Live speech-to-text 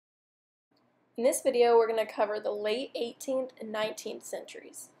In this video, we're going to cover the late 18th and 19th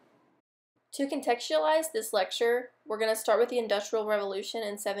centuries. To contextualize this lecture, we're going to start with the Industrial Revolution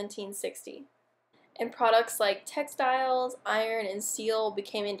in 1760. And products like textiles, iron, and steel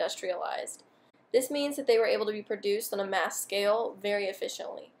became industrialized. This means that they were able to be produced on a mass scale very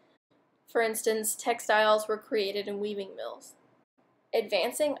efficiently. For instance, textiles were created in weaving mills.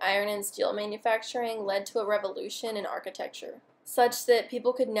 Advancing iron and steel manufacturing led to a revolution in architecture, such that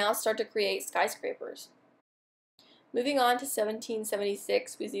people could now start to create skyscrapers. Moving on to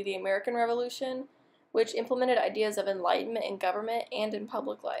 1776, we see the American Revolution, which implemented ideas of enlightenment in government and in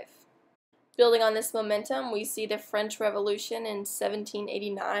public life. Building on this momentum, we see the French Revolution in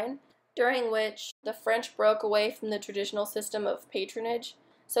 1789, during which the French broke away from the traditional system of patronage.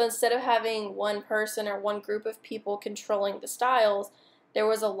 So instead of having one person or one group of people controlling the styles, there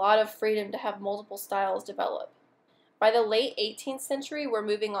was a lot of freedom to have multiple styles develop. By the late 18th century, we're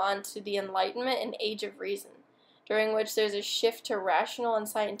moving on to the Enlightenment and Age of Reason, during which there's a shift to rational and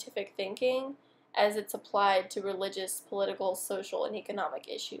scientific thinking as it's applied to religious, political, social, and economic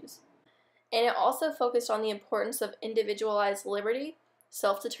issues. And it also focused on the importance of individualized liberty,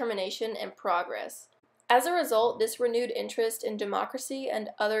 self-determination, and progress. As a result, this renewed interest in democracy and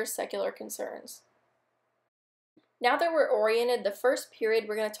other secular concerns. Now that we're oriented, the first period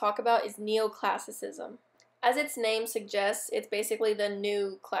we're going to talk about is neoclassicism. As its name suggests, it's basically the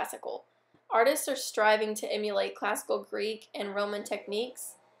new classical. Artists are striving to emulate classical Greek and Roman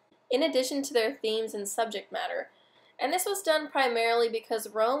techniques, in addition to their themes and subject matter. And this was done primarily because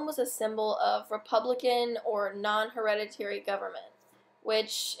Rome was a symbol of republican or non-hereditary government,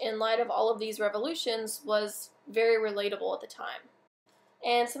 which, in light of all of these revolutions, was very relatable at the time.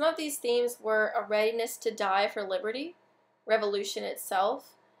 And some of these themes were a readiness to die for liberty, revolution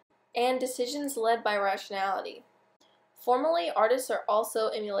itself, and decisions led by rationality. Formally, artists are also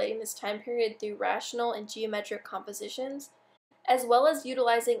emulating this time period through rational and geometric compositions, as well as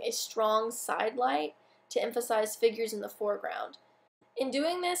utilizing a strong side light to emphasize figures in the foreground. In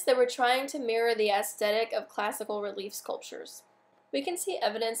doing this, they were trying to mirror the aesthetic of classical relief sculptures. We can see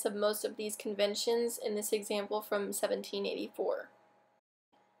evidence of most of these conventions in this example from 1784.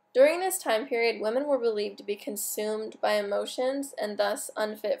 During this time period, women were believed to be consumed by emotions and thus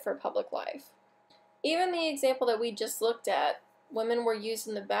unfit for public life. Even the example that we just looked at, women were used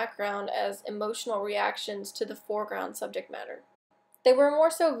in the background as emotional reactions to the foreground subject matter. They were more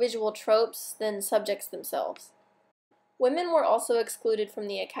so visual tropes than subjects themselves. Women were also excluded from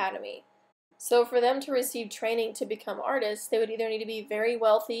the academy. So for them to receive training to become artists, they would either need to be very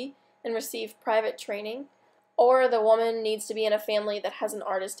wealthy and receive private training, or the woman needs to be in a family that has an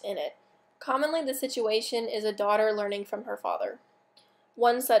artist in it. Commonly, the situation is a daughter learning from her father.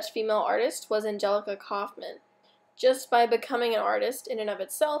 One such female artist was Angelica Kauffman. Just by becoming an artist in and of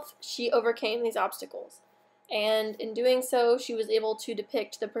itself, she overcame these obstacles. And in doing so, she was able to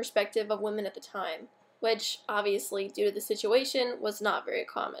depict the perspective of women at the time, which, obviously, due to the situation, was not very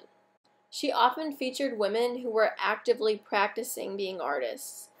common. She often featured women who were actively practicing being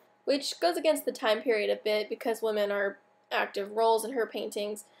artists, which goes against the time period a bit because women are active roles in her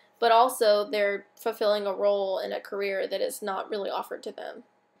paintings, but also they're fulfilling a role in a career that is not really offered to them.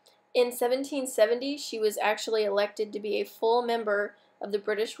 In 1770, she was actually elected to be a full member of the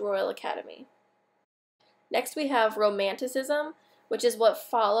British Royal Academy. Next we have Romanticism, which is what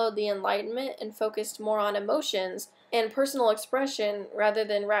followed the Enlightenment and focused more on emotions and personal expression rather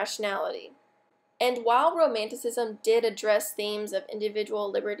than rationality. And while Romanticism did address themes of individual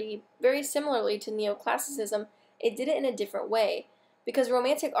liberty very similarly to Neoclassicism, it did it in a different way, because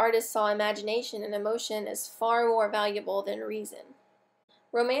Romantic artists saw imagination and emotion as far more valuable than reason.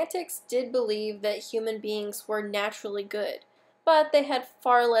 Romantics did believe that human beings were naturally good, but they had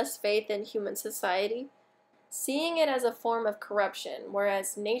far less faith in human society, seeing it as a form of corruption,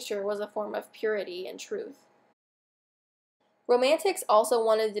 whereas nature was a form of purity and truth. Romantics also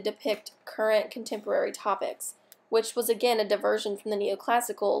wanted to depict current contemporary topics, which was again a diversion from the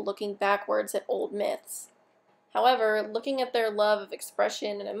neoclassical, looking backwards at old myths. However, looking at their love of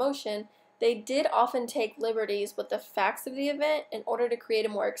expression and emotion, they did often take liberties with the facts of the event in order to create a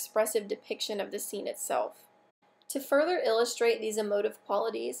more expressive depiction of the scene itself. To further illustrate these emotive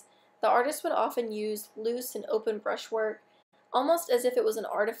qualities, the artist would often use loose and open brushwork, almost as if it was an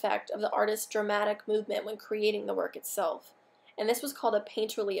artifact of the artist's dramatic movement when creating the work itself. And this was called a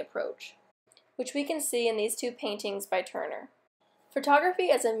painterly approach, which we can see in these two paintings by Turner.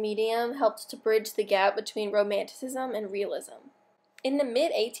 Photography as a medium helped to bridge the gap between Romanticism and realism. In the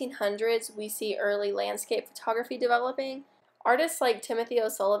mid-1800s, we see early landscape photography developing. Artists like Timothy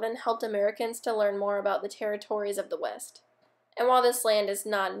O'Sullivan helped Americans to learn more about the territories of the West. And while this land is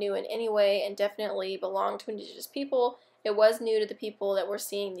not new in any way and definitely belonged to indigenous people, it was new to the people that were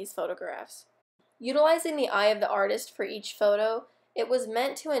seeing these photographs. Utilizing the eye of the artist for each photo, it was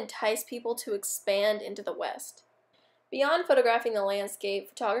meant to entice people to expand into the West. Beyond photographing the landscape,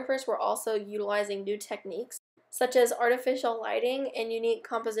 photographers were also utilizing new techniques, such as artificial lighting and unique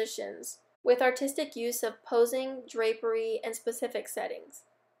compositions, with artistic use of posing, drapery, and specific settings.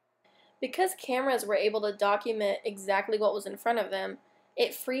 Because cameras were able to document exactly what was in front of them,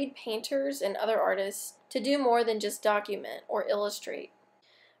 it freed painters and other artists to do more than just document or illustrate.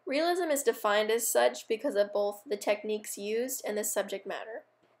 Realism is defined as such because of both the techniques used and the subject matter.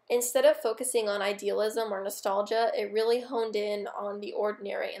 Instead of focusing on idealism or nostalgia, it really honed in on the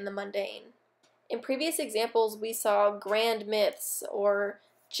ordinary and the mundane. In previous examples, we saw grand myths or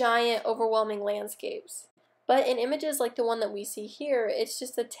giant, overwhelming landscapes. But in images like the one that we see here, it's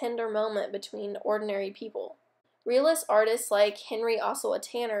just a tender moment between ordinary people. Realist artists like Henry Ossawa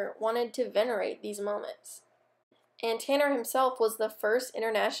Tanner wanted to venerate these moments. And Tanner himself was the first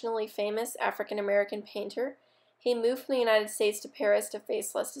internationally famous African American painter. He moved from the United States to Paris to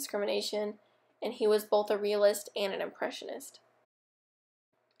face less discrimination, and he was both a realist and an impressionist.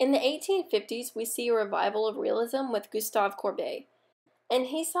 In the 1850s, we see a revival of realism with Gustave Courbet, and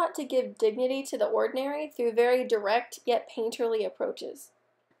he sought to give dignity to the ordinary through very direct yet painterly approaches.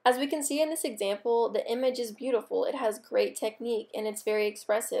 As we can see in this example, the image is beautiful, it has great technique, and it's very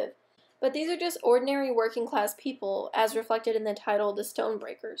expressive. But these are just ordinary working-class people, as reflected in the title The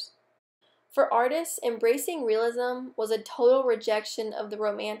Stonebreakers. For artists, embracing realism was a total rejection of the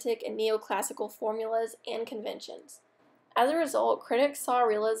Romantic and neoclassical formulas and conventions. As a result, critics saw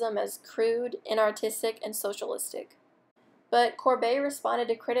realism as crude, inartistic, and socialistic. But Courbet responded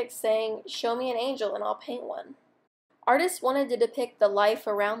to critics saying, "Show me an angel and I'll paint one." Artists wanted to depict the life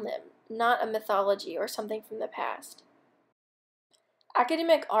around them, not a mythology or something from the past.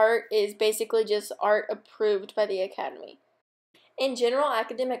 Academic art is basically just art approved by the Academy. In general,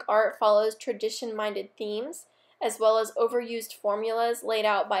 academic art follows tradition-minded themes, as well as overused formulas laid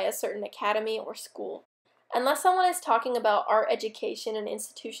out by a certain academy or school. Unless someone is talking about art education and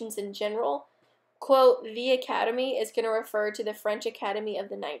institutions in general, quote, "the Academy" is going to refer to the French Academy of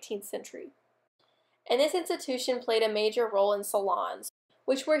the 19th century. And this institution played a major role in salons,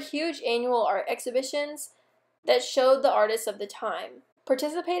 which were huge annual art exhibitions that showed the artists of the time.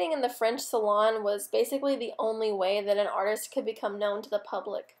 Participating in the French Salon was basically the only way that an artist could become known to the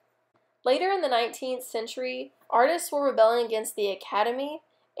public. Later in the 19th century, artists were rebelling against the Academy,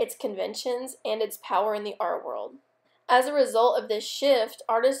 its conventions, and its power in the art world. As a result of this shift,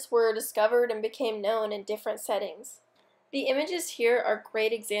 artists were discovered and became known in different settings. The images here are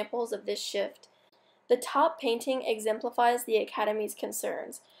great examples of this shift. The top painting exemplifies the Academy's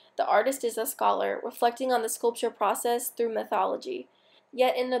concerns. The artist is a scholar, reflecting on the sculpture process through mythology.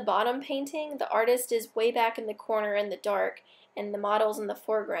 Yet in the bottom painting, the artist is way back in the corner in the dark, and the model's in the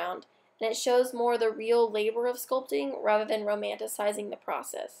foreground, and it shows more the real labor of sculpting rather than romanticizing the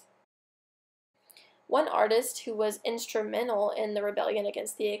process. One artist who was instrumental in the rebellion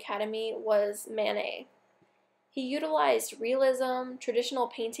against the Academy was Manet. He utilized realism, traditional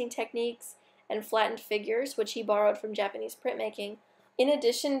painting techniques, and flattened figures, which he borrowed from Japanese printmaking, in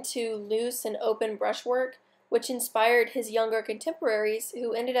addition to loose and open brushwork, which inspired his younger contemporaries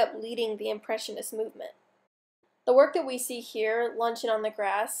who ended up leading the Impressionist movement. The work that we see here, Luncheon on the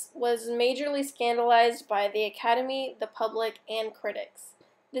Grass, was majorly scandalized by the Academy, the public, and critics.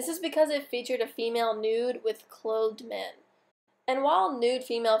 This is because it featured a female nude with clothed men. And while nude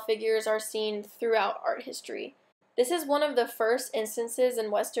female figures are seen throughout art history, this is one of the first instances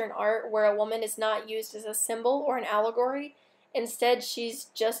in Western art where a woman is not used as a symbol or an allegory. Instead, she's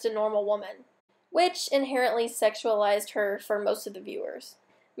just a normal woman, which inherently sexualized her for most of the viewers.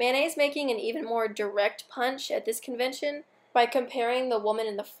 Manet's making an even more direct punch at this convention by comparing the woman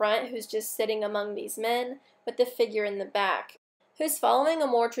in the front who's just sitting among these men with the figure in the back, who's following a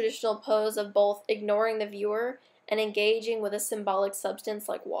more traditional pose of both ignoring the viewer and engaging with a symbolic substance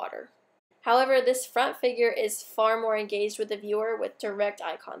like water. However, this front figure is far more engaged with the viewer with direct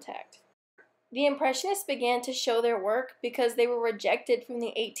eye contact. The Impressionists began to show their work because they were rejected from the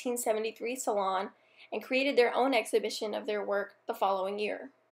 1873 Salon and created their own exhibition of their work the following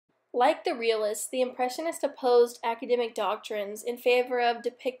year. Like the Realists, the Impressionists opposed academic doctrines in favor of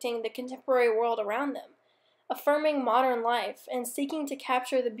depicting the contemporary world around them, affirming modern life and seeking to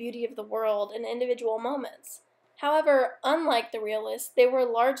capture the beauty of the world in individual moments. However, unlike the Realists, they were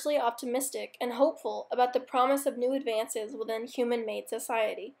largely optimistic and hopeful about the promise of new advances within human-made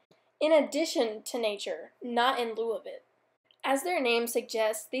society, in addition to nature, not in lieu of it. As their name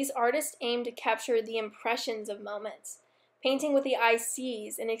suggests, these artists aim to capture the impressions of moments, painting what the eye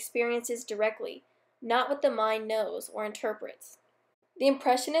sees and experiences directly, not what the mind knows or interprets. The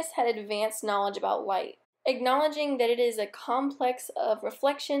Impressionists had advanced knowledge about light, acknowledging that it is a complex of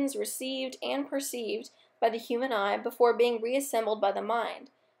reflections received and perceived by the human eye before being reassembled by the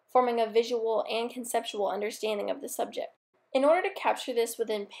mind, forming a visual and conceptual understanding of the subject. In order to capture this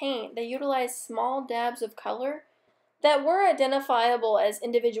within paint, they utilized small dabs of color that were identifiable as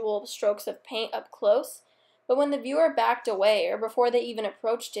individual strokes of paint up close, but when the viewer backed away or before they even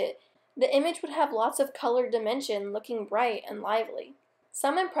approached it, the image would have lots of color dimension looking bright and lively.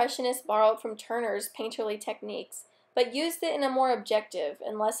 Some Impressionists borrowed from Turner's painterly techniques, but used it in a more objective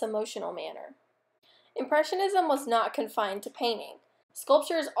and less emotional manner. Impressionism was not confined to painting.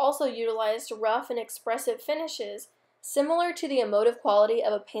 Sculptures also utilized rough and expressive finishes, similar to the emotive quality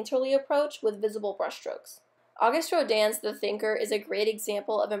of a painterly approach with visible brushstrokes. Auguste Rodin's The Thinker is a great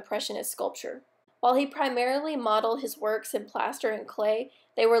example of Impressionist sculpture. While he primarily modeled his works in plaster and clay,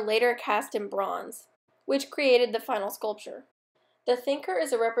 they were later cast in bronze, which created the final sculpture. The Thinker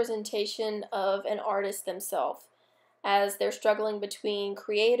is a representation of an artist themselves, as they're struggling between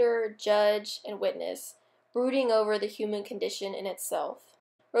creator, judge, and witness, brooding over the human condition in itself.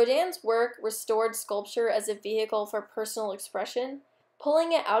 Rodin's work restored sculpture as a vehicle for personal expression,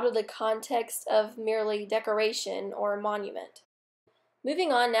 pulling it out of the context of merely decoration or monument.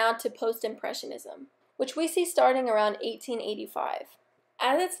 Moving on now to Post-Impressionism, which we see starting around 1885.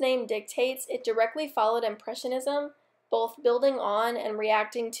 As its name dictates, it directly followed Impressionism, both building on and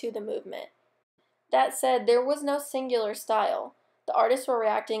reacting to the movement. That said, there was no singular style. The artists were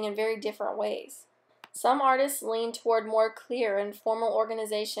reacting in very different ways. Some artists leaned toward more clear and formal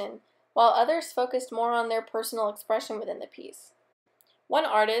organization, while others focused more on their personal expression within the piece. One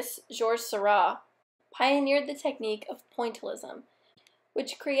artist, Georges Seurat, pioneered the technique of pointillism,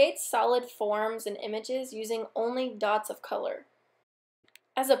 which creates solid forms and images using only dots of color.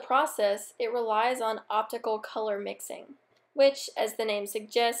 As a process, it relies on optical color mixing, which, as the name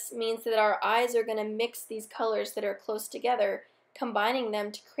suggests, means that our eyes are going to mix these colors that are close together, combining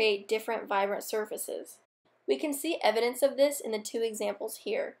them to create different vibrant surfaces. We can see evidence of this in the two examples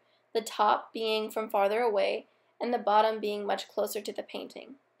here, the top being from farther away and the bottom being much closer to the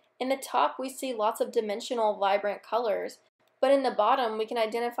painting. In the top, we see lots of dimensional, vibrant colors, but in the bottom, we can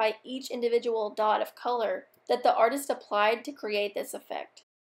identify each individual dot of color that the artist applied to create this effect.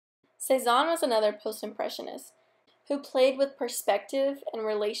 Cézanne was another post-impressionist who played with perspective and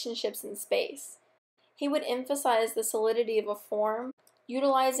relationships in space. He would emphasize the solidity of a form,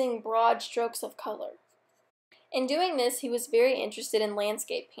 utilizing broad strokes of color. In doing this, he was very interested in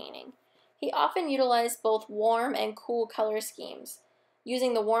landscape painting. He often utilized both warm and cool color schemes,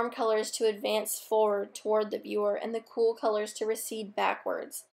 using the warm colors to advance forward toward the viewer and the cool colors to recede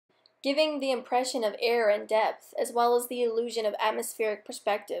backwards, giving the impression of air and depth, as well as the illusion of atmospheric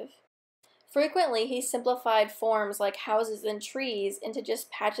perspective. Frequently, he simplified forms like houses and trees into just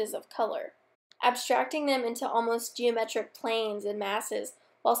patches of color, abstracting them into almost geometric planes and masses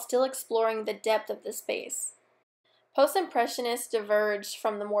while still exploring the depth of the space. Post-Impressionists diverged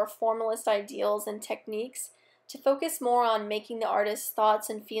from the more formalist ideals and techniques to focus more on making the artist's thoughts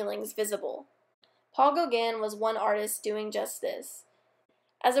and feelings visible. Paul Gauguin was one artist doing just this.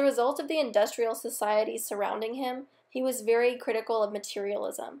 As a result of the industrial society surrounding him, he was very critical of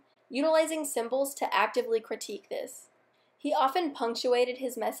materialism, utilizing symbols to actively critique this. He often punctuated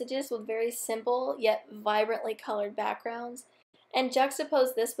his messages with very simple yet vibrantly colored backgrounds, and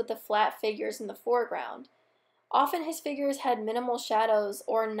juxtaposed this with the flat figures in the foreground. Often his figures had minimal shadows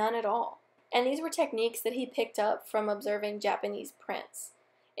or none at all, and these were techniques that he picked up from observing Japanese prints.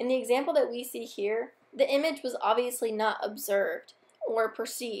 In the example that we see here, the image was obviously not observed or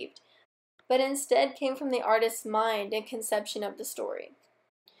perceived, but instead came from the artist's mind and conception of the story.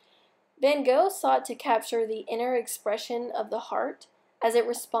 Van Gogh sought to capture the inner expression of the heart as it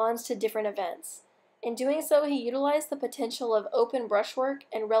responds to different events. In doing so, he utilized the potential of open brushwork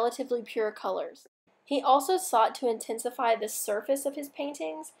and relatively pure colors. He also sought to intensify the surface of his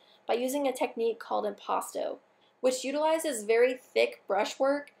paintings by using a technique called impasto, which utilizes very thick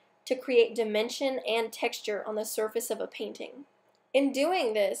brushwork to create dimension and texture on the surface of a painting. In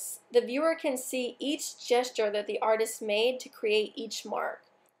doing this, the viewer can see each gesture that the artist made to create each mark.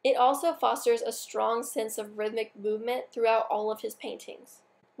 It also fosters a strong sense of rhythmic movement throughout all of his paintings,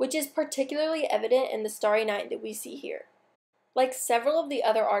 which is particularly evident in the Starry Night that we see here. Like several of the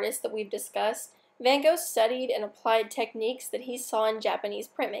other artists that we've discussed, Van Gogh studied and applied techniques that he saw in Japanese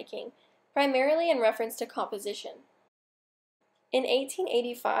printmaking, primarily in reference to composition. In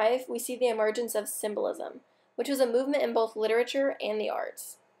 1885, we see the emergence of symbolism, which was a movement in both literature and the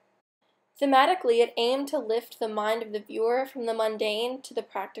arts. Thematically, it aimed to lift the mind of the viewer from the mundane to the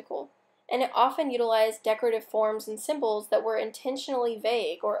practical, and it often utilized decorative forms and symbols that were intentionally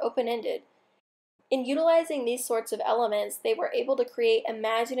vague or open-ended. In utilizing these sorts of elements, they were able to create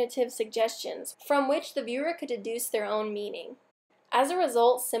imaginative suggestions from which the viewer could deduce their own meaning. As a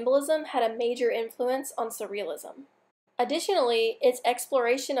result, symbolism had a major influence on surrealism. Additionally, its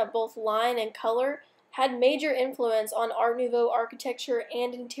exploration of both line and color had major influence on Art Nouveau architecture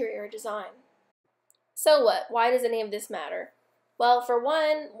and interior design. So what? Why does any of this matter? Well, for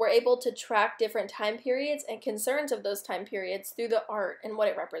one, we're able to track different time periods and concerns of those time periods through the art and what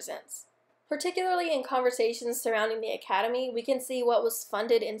it represents. Particularly in conversations surrounding the Academy, we can see what was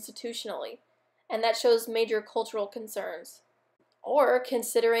funded institutionally, and that shows major cultural concerns. Or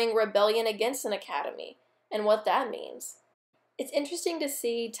considering rebellion against an academy, and what that means. It's interesting to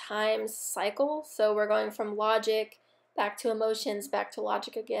see time's cycle, so we're going from logic, back to emotions, back to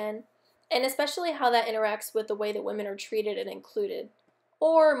logic again, and especially how that interacts with the way that women are treated and included,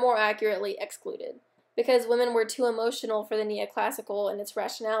 or more accurately, excluded, because women were too emotional for the neoclassical and its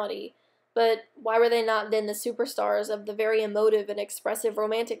rationality, but why were they not then the superstars of the very emotive and expressive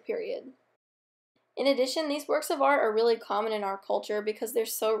Romantic period? In addition, these works of art are really common in our culture because they're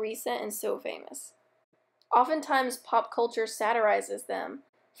so recent and so famous. Oftentimes, pop culture satirizes them.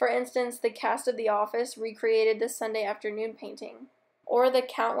 For instance, the cast of The Office recreated the Sunday afternoon painting, or the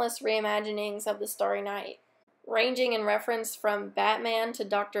countless reimaginings of The Starry Night, ranging in reference from Batman to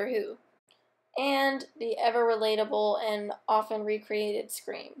Doctor Who, and the ever-relatable and often recreated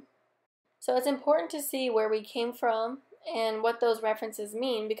Scream. So it's important to see where we came from and what those references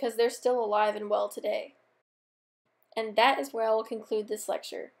mean because they're still alive and well today. And that is where I will conclude this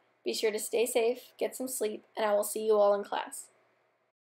lecture. Be sure to stay safe, get some sleep, and I will see you all in class.